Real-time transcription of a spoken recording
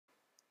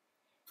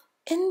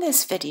In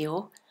this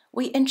video,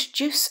 we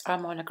introduce our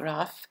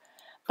monograph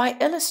by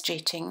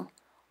illustrating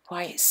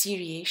why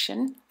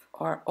seriation,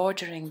 or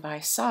ordering by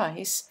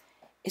size,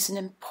 is an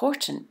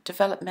important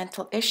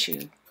developmental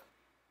issue.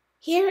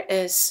 Here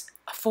is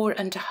a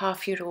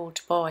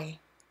 4.5-year-old boy,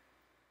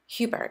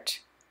 Hubert.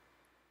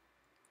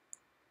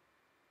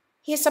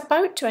 He is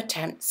about to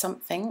attempt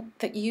something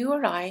that you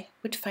or I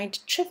would find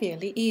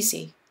trivially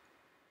easy.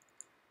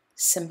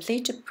 Simply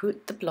to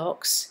put the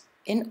blocks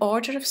in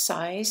order of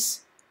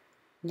size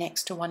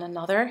next to one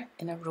another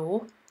in a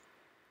row,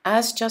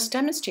 as just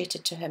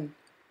demonstrated to him.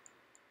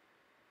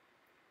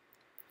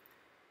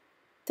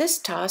 This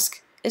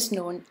task is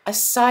known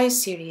as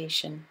size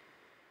seriation.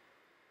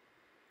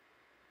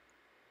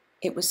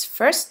 It was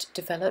first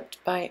developed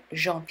by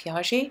Jean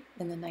Piaget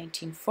in the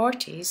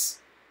 1940s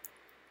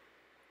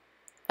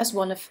as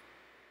one of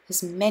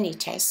his many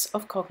tests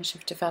of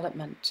cognitive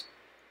development.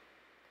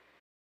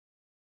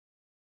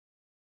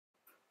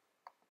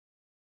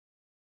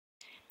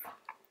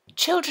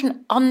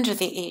 Children under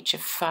the age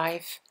of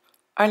 5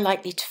 are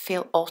likely to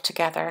fail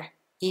altogether,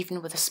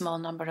 even with a small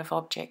number of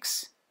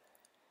objects.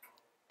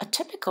 A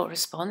typical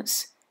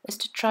response is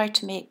to try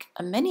to make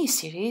a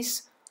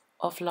mini-series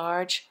of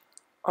large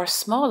or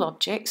small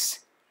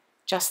objects,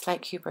 just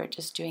like Hubert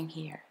is doing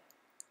here,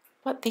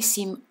 but they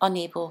seem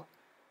unable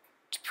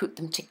to put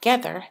them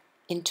together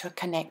into a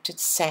connected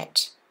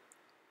set.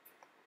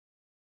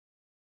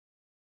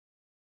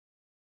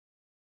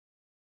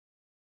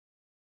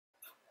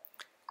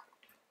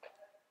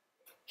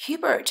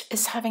 Hubert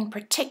is having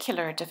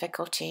particular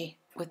difficulty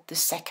with the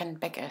second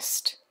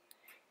biggest.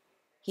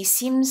 He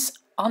seems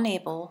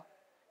unable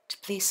to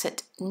place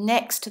it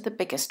next to the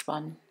biggest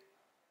one,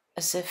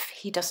 as if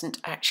he doesn't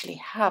actually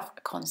have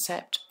a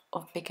concept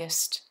of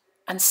biggest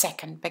and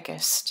second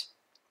biggest.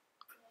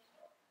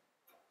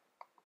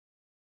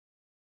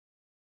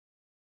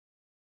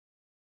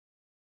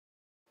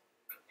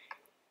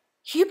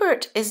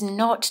 Hubert is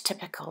not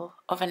typical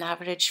of an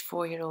average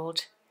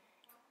 4-year-old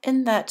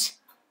in that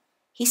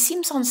he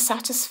seems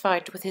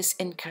unsatisfied with his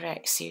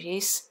incorrect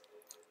series,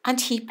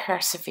 and he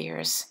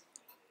perseveres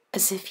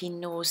as if he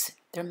knows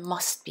there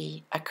must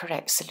be a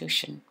correct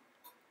solution.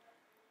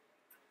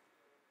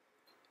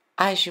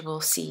 As you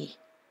will see,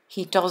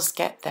 he does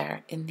get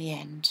there in the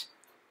end.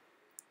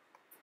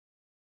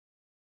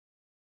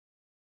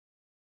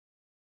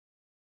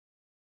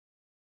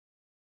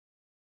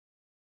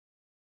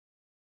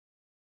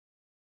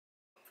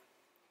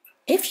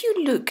 If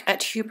you look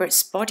at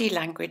Hubert's body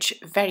language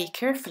very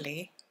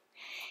carefully,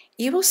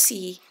 you will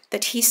see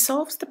that he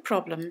solves the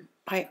problem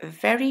by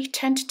very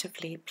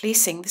tentatively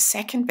placing the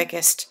second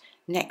biggest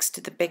next to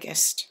the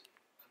biggest.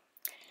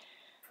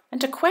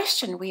 And a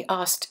question we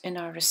asked in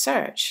our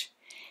research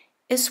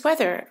is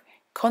whether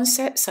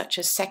concepts such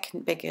as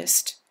second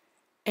biggest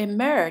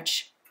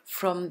emerge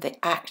from the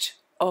act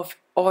of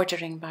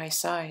ordering by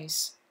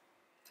size.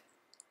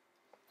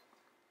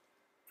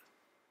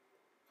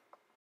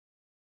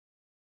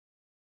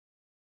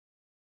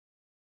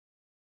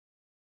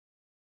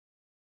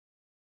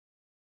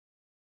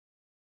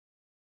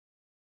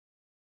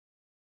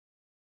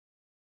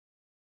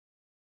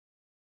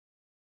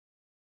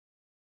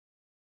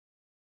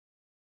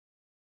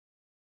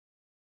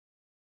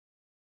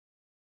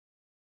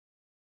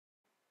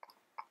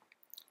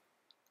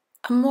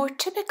 A more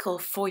typical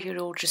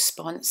 4-year-old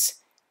response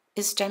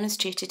is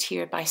demonstrated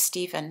here by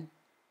Stephen.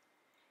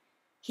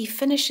 He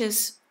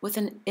finishes with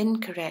an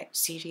incorrect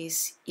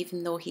series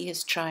even though he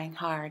is trying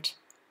hard.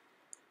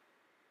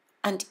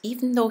 And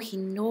even though he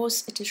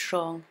knows it is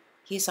wrong,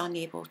 he is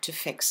unable to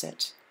fix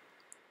it.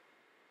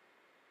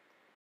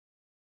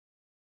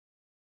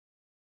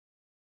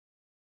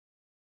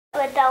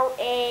 Without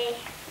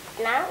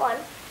that one.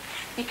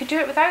 You could do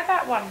it without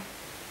that one.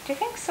 Do you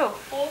think so?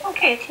 Yeah.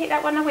 Okay, take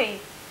that one away.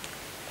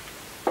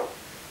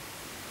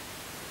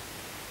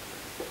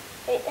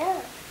 Right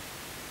there.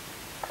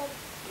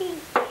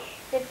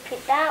 Let's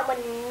put that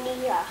one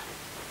near.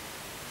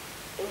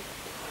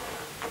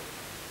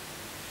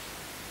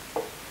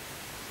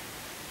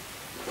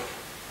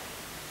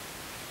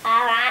 I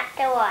like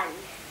the one.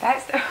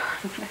 That's the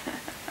one.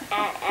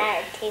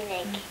 I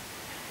think.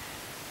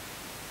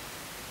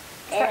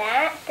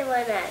 That's the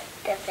one that's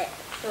the bit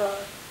small.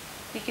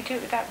 You could do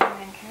it with that one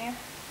then, can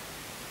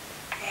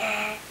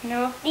you?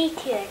 No? These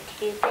two are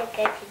too big. I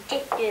should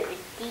just do it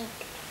with these.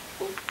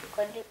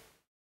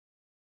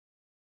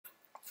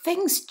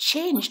 Things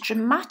change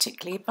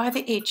dramatically by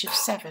the age of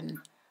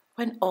 7,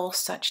 when all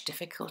such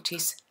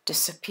difficulties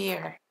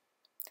disappear.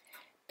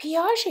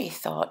 Piaget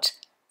thought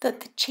that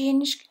the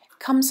change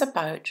comes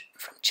about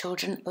from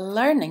children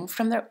learning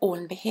from their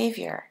own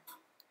behaviour.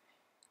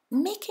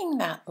 Making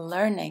that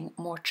learning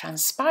more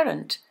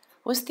transparent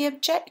was the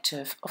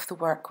objective of the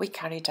work we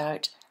carried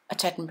out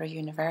at Edinburgh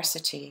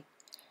University.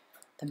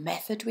 The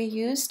method we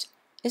used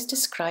is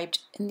described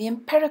in the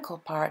empirical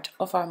part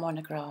of our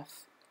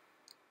monograph.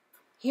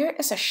 Here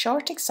is a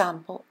short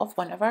example of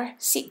one of our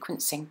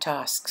sequencing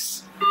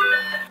tasks.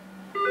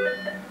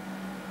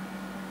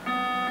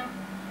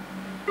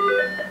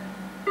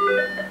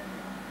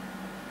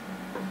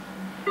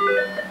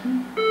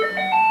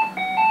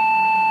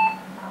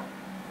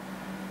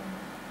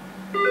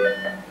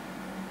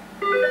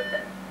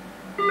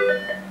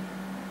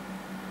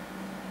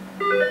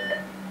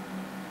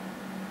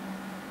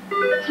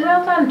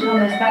 Well done,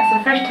 Thomas. That's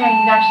the first time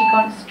you've actually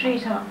gone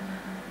straight up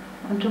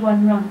onto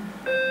one rung.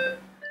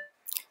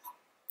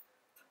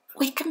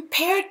 We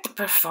compared the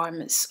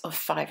performance of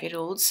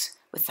 5-year-olds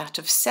with that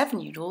of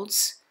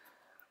 7-year-olds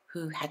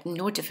who had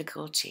no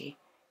difficulty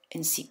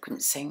in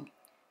sequencing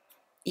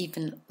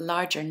even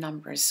larger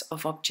numbers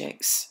of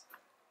objects.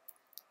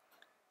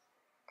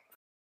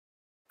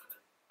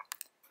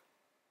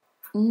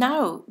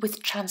 Now,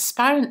 with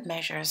transparent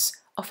measures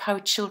of how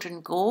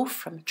children go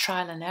from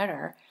trial and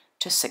error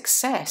to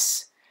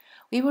success,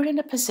 we were in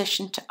a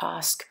position to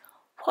ask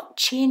what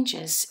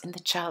changes in the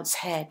child's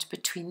head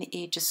between the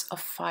ages of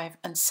 5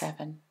 and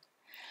 7.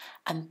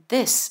 And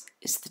this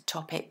is the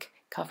topic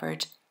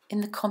covered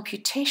in the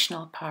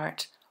computational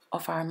part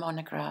of our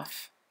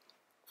monograph.